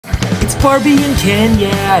It's Barbie and Ken,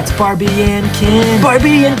 yeah, it's Barbie and Ken.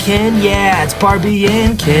 Barbie and Ken, yeah, it's Barbie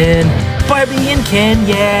and Ken. Barbie and Ken,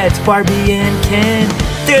 yeah, it's Barbie and Ken.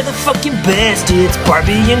 They're the fucking best, it's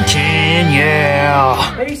Barbie and Ken,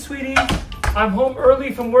 yeah. Hey, sweetie, I'm home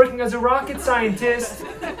early from working as a rocket scientist.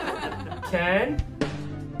 Ken?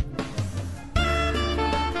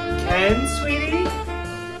 Ken, sweetie?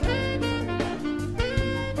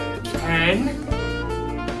 Ken?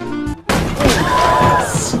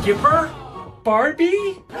 Skipper?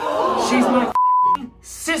 Barbie? She's my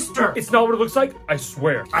sister. It's not what it looks like, I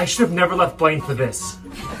swear. I should have never left Blaine for this.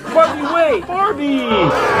 Barbie, wait! Barbie!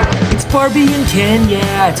 It's Barbie and Ken,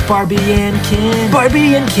 yeah, it's Barbie and Ken.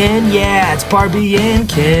 Barbie and Ken, yeah, it's Barbie and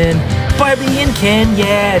Ken. Barbie and Ken,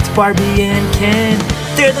 yeah, it's Barbie and Ken.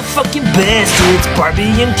 They're the fucking best, it's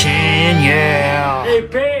Barbie and Ken, yeah. Hey,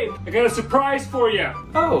 babe, I got a surprise for you.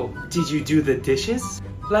 Oh, did you do the dishes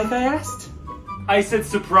like I asked? I said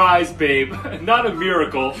surprise, babe, not a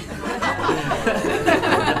miracle.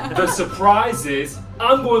 The surprise is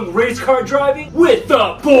I'm going race car driving with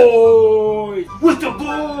the boys! With the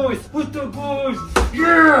boys! With the boys!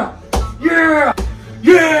 Yeah! Yeah!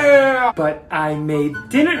 Yeah! But I made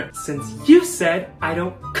dinner since you said I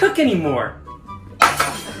don't cook anymore.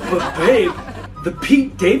 But babe, the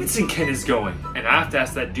Pete Davidson Ken is going, and I have to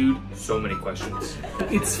ask that dude so many questions.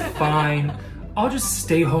 It's fine. I'll just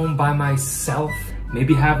stay home by myself.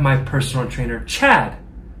 Maybe have my personal trainer, Chad,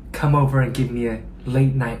 come over and give me a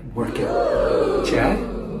late night workout. Chad?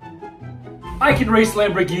 I can race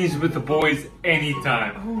Lamborghinis with the boys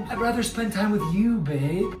anytime. Oh, I'd rather spend time with you,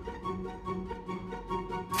 babe.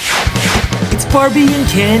 It's Barbie and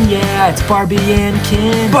Ken, yeah, it's Barbie and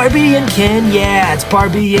Ken. Barbie and Ken, yeah, it's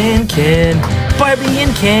Barbie and Ken. Barbie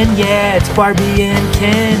and Ken, yeah, it's Barbie and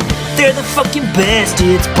Ken. They're the fucking best,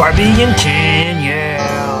 it's Barbie and Ken,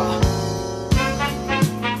 yeah.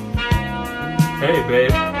 Hey,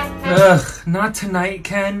 babe. Ugh, not tonight,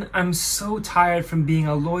 Ken. I'm so tired from being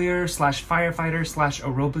a lawyer slash firefighter slash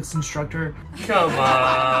aerobics instructor. Come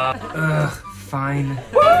on. Ugh, fine.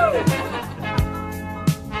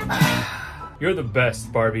 You're the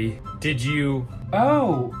best, Barbie. Did you...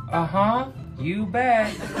 Oh, uh-huh. You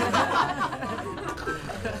bet.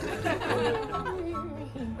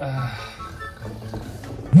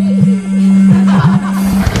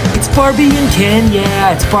 It's Barbie and Ken,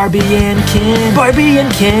 yeah, it's Barbie and Ken. Barbie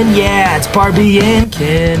and Ken, yeah, it's Barbie and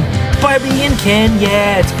Ken. Barbie and Ken,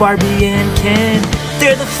 yeah, it's Barbie and Ken.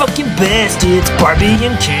 They're the fucking best, it's Barbie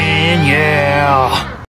and Ken, yeah.